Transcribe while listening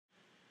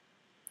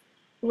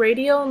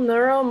Radial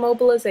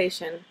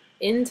neuromobilization,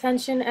 in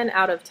tension and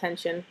out of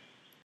tension.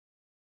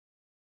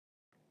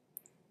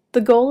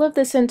 The goal of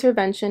this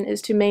intervention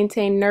is to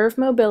maintain nerve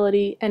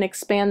mobility and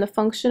expand the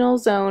functional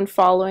zone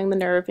following the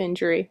nerve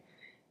injury.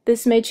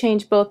 This may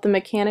change both the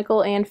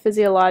mechanical and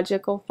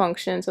physiological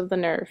functions of the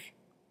nerve.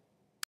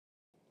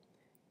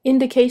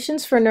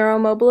 Indications for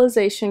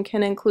neuromobilization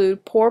can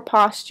include poor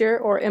posture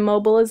or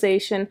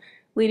immobilization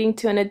leading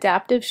to an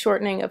adaptive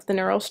shortening of the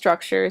neural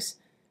structures,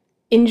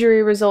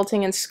 injury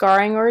resulting in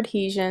scarring or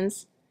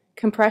adhesions,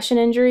 compression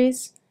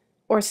injuries,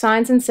 or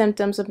signs and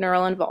symptoms of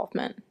neural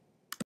involvement.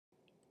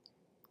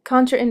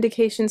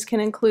 Contraindications can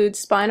include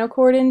spinal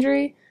cord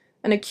injury,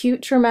 an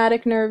acute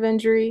traumatic nerve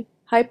injury,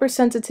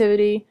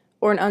 hypersensitivity,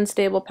 or an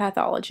unstable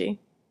pathology.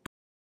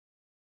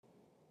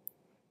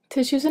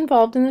 Tissues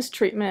involved in this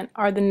treatment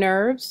are the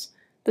nerves,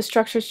 the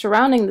structures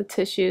surrounding the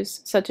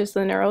tissues, such as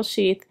the neural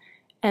sheath,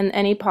 and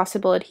any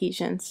possible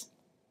adhesions.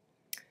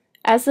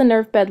 As the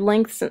nerve bed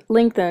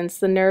lengthens,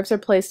 the nerves are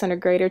placed under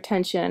greater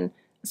tension,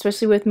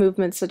 especially with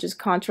movements such as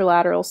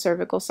contralateral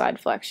cervical side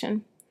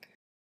flexion.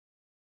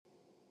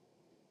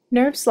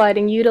 Nerve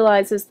sliding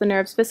utilizes the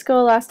nerve's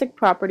viscoelastic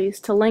properties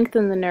to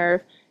lengthen the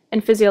nerve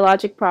and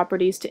physiologic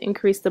properties to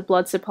increase the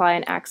blood supply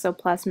and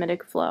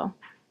axoplasmic flow.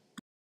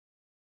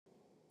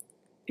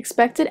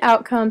 Expected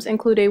outcomes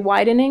include a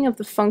widening of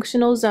the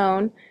functional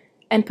zone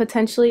and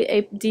potentially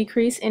a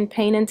decrease in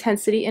pain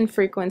intensity and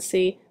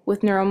frequency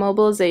with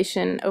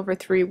neuromobilization over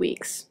 3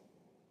 weeks.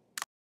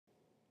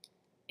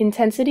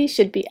 Intensity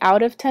should be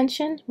out of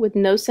tension with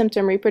no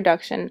symptom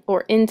reproduction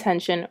or in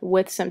tension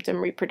with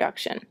symptom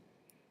reproduction.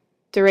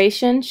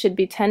 Duration should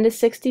be 10 to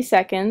 60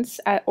 seconds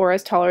or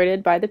as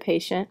tolerated by the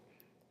patient.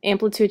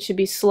 Amplitude should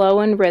be slow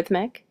and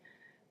rhythmic.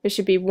 There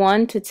should be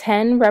 1 to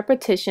 10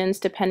 repetitions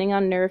depending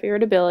on nerve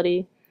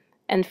irritability,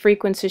 and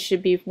frequency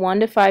should be 1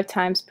 to 5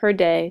 times per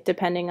day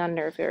depending on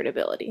nerve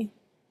irritability.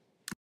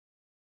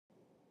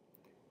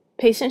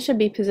 Patient should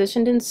be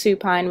positioned in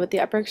supine with the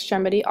upper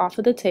extremity off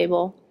of the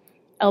table.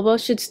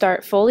 Elbows should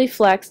start fully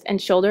flexed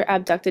and shoulder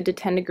abducted to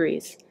 10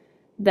 degrees.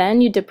 Then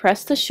you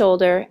depress the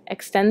shoulder,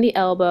 extend the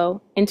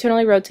elbow,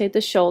 internally rotate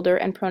the shoulder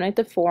and pronate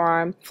the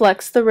forearm,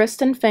 flex the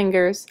wrist and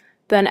fingers,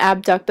 then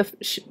abduct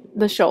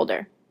the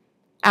shoulder.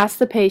 Ask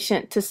the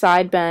patient to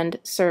side bend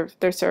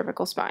their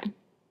cervical spine.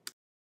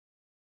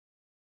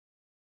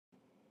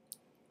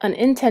 An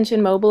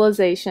in-tension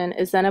mobilization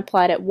is then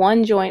applied at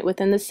one joint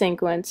within the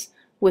sequence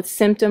with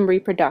symptom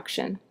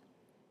reproduction.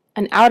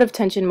 An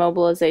out-of-tension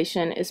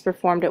mobilization is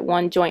performed at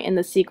one joint in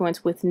the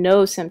sequence with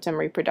no symptom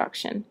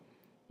reproduction.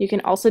 You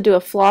can also do a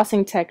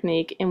flossing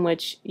technique in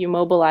which you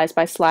mobilize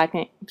by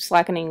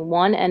slackening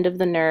one end of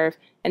the nerve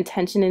and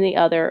tensioning the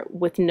other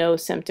with no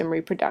symptom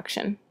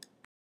reproduction.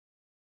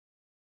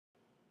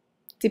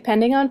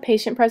 Depending on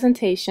patient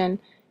presentation,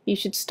 you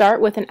should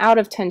start with an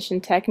out-of-tension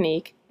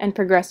technique and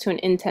progress to an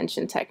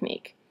in-tension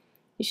technique.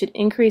 You should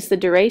increase the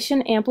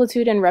duration,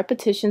 amplitude, and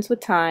repetitions with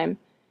time,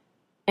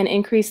 and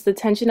increase the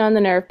tension on the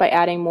nerve by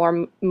adding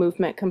more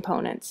movement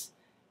components.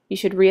 You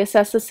should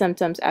reassess the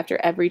symptoms after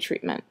every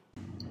treatment.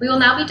 We will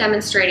now be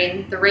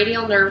demonstrating the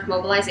radial nerve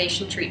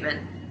mobilization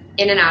treatment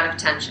in and out of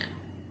tension.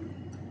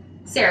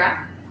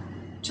 Sarah,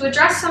 to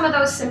address some of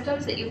those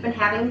symptoms that you've been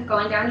having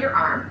going down your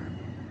arm,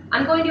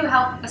 I'm going to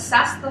help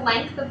assess the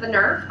length of the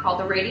nerve, called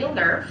the radial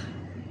nerve,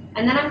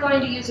 and then I'm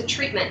going to use a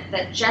treatment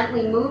that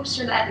gently moves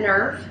through that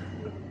nerve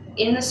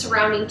in the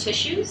surrounding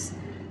tissues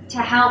to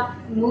help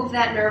move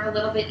that nerve a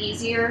little bit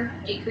easier,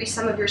 decrease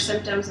some of your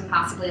symptoms, and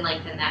possibly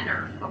lengthen that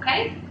nerve,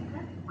 okay?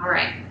 All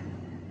right.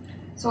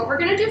 So what we're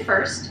going to do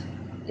first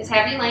is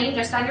have you laying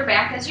just on your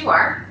back as you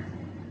are,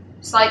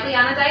 slightly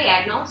on a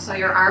diagonal, so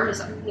your arm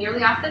is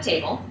nearly off the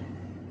table.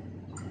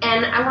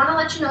 And I want to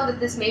let you know that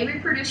this may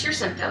reproduce your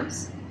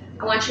symptoms.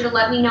 I want you to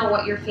let me know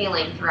what you're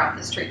feeling throughout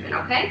this treatment,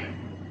 okay?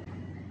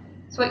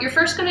 So what you're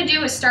first going to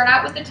do is start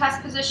out with the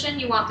test position.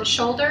 You want the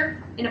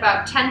shoulder in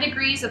about 10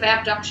 degrees of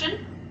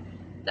abduction.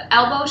 The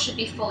elbow should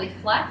be fully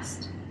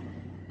flexed.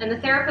 And the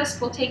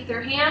therapist will take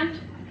their hand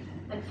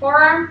and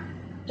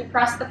forearm,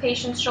 depress the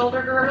patient's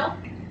shoulder girdle,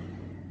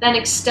 then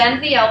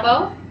extend the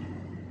elbow.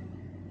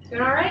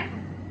 Doing all right?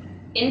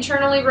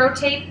 Internally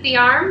rotate the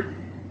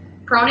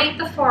arm, pronate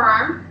the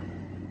forearm,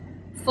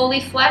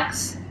 fully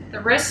flex the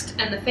wrist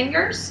and the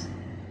fingers.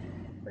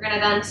 We're going to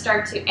then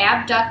start to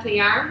abduct the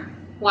arm,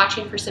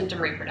 watching for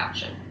symptom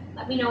reproduction.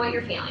 Let me know what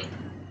you're feeling.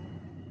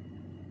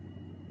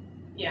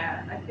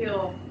 Yeah, I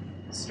feel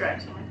a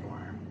stretch in my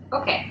forearm.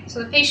 Okay,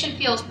 so the patient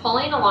feels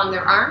pulling along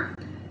their arm.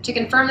 To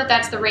confirm that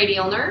that's the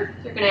radial nerve,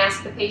 you're going to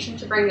ask the patient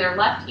to bring their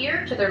left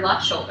ear to their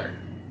left shoulder.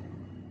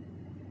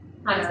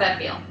 How does that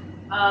feel?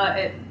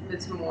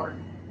 It's more.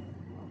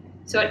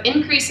 So it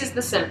increases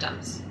the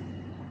symptoms.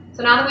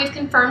 So now that we've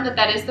confirmed that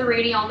that is the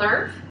radial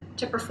nerve,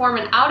 to perform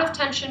an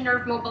out-of-tension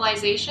nerve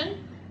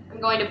mobilization,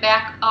 I'm going to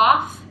back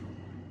off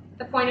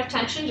the point of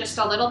tension just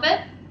a little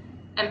bit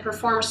and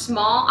perform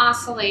small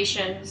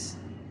oscillations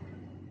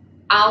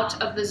out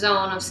of the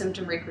zone of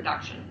symptom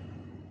reproduction.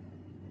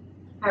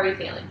 How are you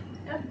feeling?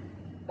 Good.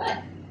 Good.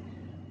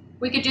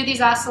 We could do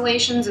these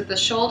oscillations at the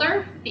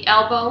shoulder, the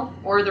elbow,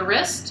 or the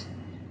wrist.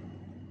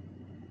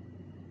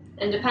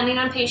 And depending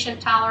on patient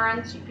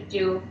tolerance, you could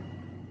do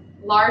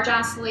large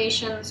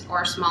oscillations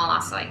or small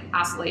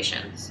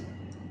oscillations.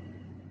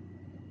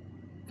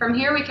 From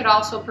here, we could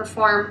also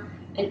perform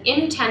an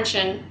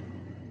in-tension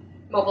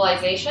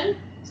mobilization.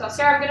 So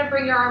Sarah, I'm going to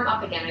bring your arm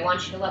up again. I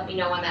want you to let me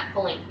know when that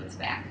pulling comes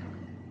back.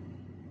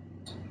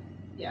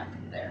 Yeah,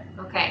 there.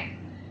 Okay.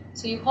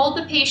 So you hold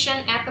the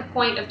patient at the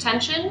point of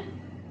tension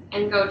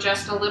and go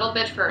just a little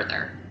bit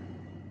further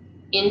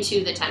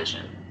into the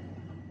tension.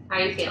 How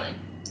are you feeling?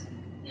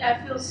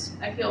 Yeah,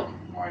 I feel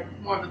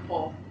more of the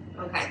pull.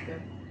 Okay.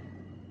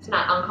 It's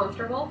not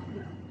uncomfortable?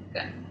 No.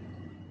 Good.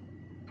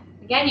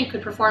 Again, you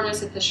could perform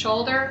this at the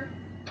shoulder,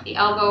 the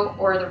elbow,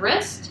 or the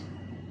wrist.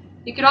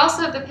 You could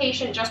also have the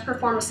patient just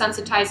perform a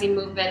sensitizing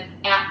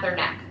movement at their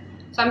neck.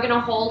 So I'm going to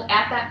hold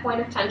at that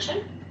point of tension,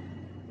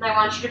 and I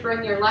want you to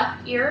bring your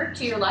left ear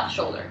to your left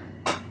shoulder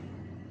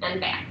and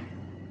back.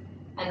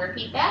 And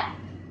repeat that.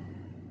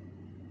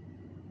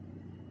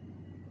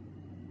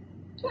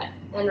 Good.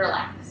 And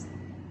relax.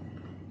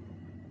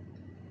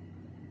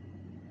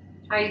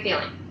 How are you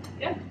feeling?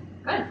 Good.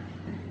 Good.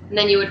 And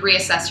then you would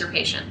reassess your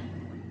patient.